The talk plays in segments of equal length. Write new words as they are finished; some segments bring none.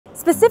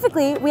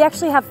Specifically, we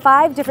actually have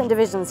 5 different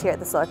divisions here at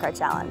the Solar Car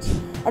Challenge.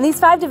 And these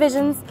 5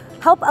 divisions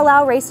help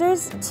allow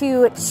racers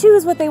to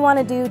choose what they want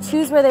to do,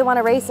 choose where they want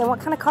to race, and what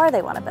kind of car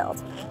they want to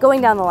build. Going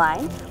down the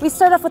line, we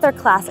start off with our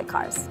classic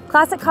cars.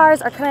 Classic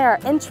cars are kind of our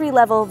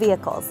entry-level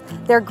vehicles.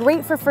 They're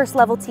great for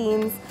first-level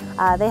teams.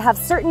 They have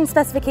certain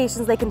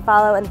specifications they can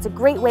follow, and it's a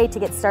great way to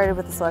get started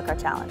with the Solar Car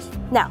Challenge.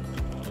 Now,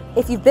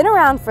 if you've been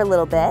around for a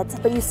little bit,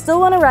 but you still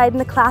want to ride in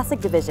the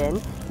Classic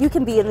division, you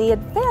can be in the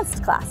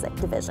Advanced Classic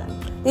division.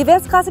 The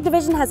Advanced Classic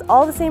division has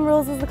all the same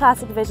rules as the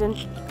Classic division,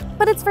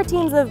 but it's for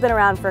teams that have been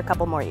around for a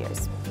couple more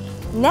years.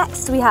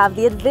 Next, we have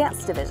the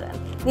Advanced division.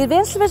 The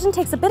Advanced division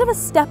takes a bit of a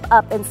step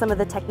up in some of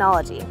the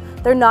technology.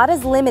 They're not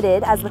as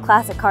limited as the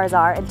Classic cars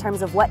are in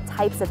terms of what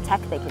types of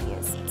tech they can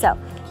use. So,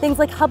 things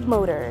like hub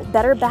motor,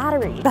 better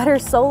battery, better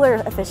solar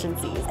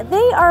efficiencies.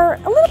 They are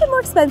a little bit more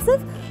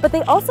expensive, but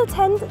they also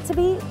tend to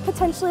be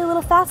potentially a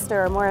little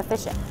faster or more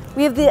efficient.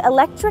 We have the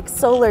Electric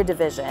Solar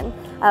division,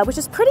 which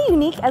is pretty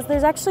unique as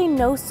there's actually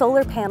no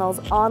solar panels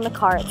on the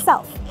car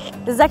itself.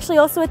 This is actually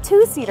also a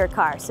 2-seater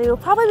car, so you'll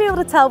probably be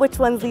able to tell which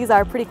ones these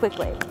are pretty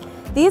quickly.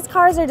 These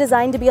cars are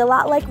designed to be a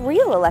lot like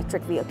real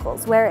electric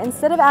vehicles, where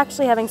instead of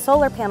actually having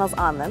solar panels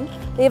on them,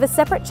 they have a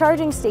separate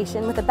charging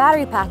station with a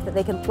battery pack that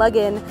they can plug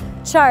in,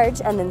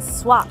 charge, and then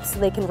swap so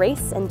they can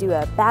race and do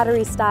a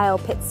battery-style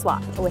pit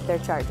swap with their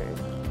chargers.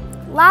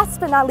 Last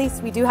but not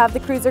least, we do have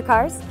the cruiser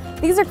cars.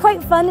 These are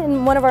quite fun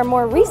in one of our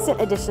more recent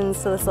additions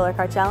to the Solar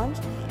Car Challenge.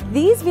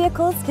 These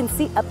vehicles can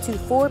seat up to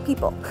 4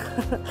 people.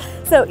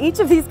 So each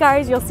of these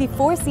cars, you'll see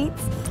 4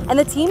 seats, and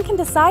the team can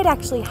decide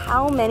actually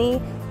how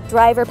many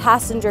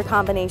driver-passenger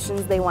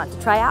combinations they want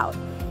to try out.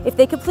 If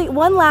they complete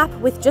 1 lap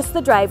with just the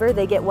driver,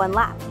 they get 1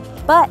 lap.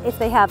 But if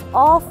they have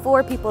all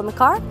 4 people in the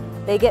car,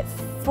 they get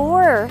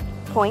 4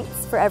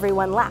 points for every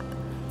 1 lap.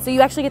 So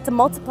you actually get to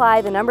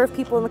multiply the number of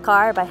people in the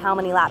car by how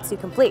many laps you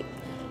complete.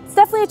 It's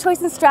definitely a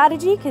choice in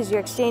strategy because you're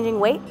exchanging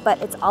weight, but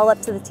it's all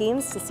up to the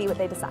teams to see what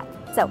they decide.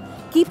 So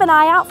keep an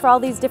eye out for all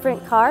these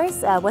different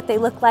cars, what they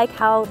look like,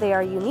 how they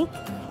are unique,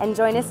 and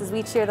join us as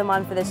we cheer them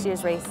on for this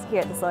year's race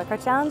here at the Solar Car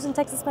Challenge in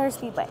Texas Motor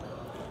Speedway.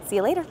 See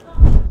you later.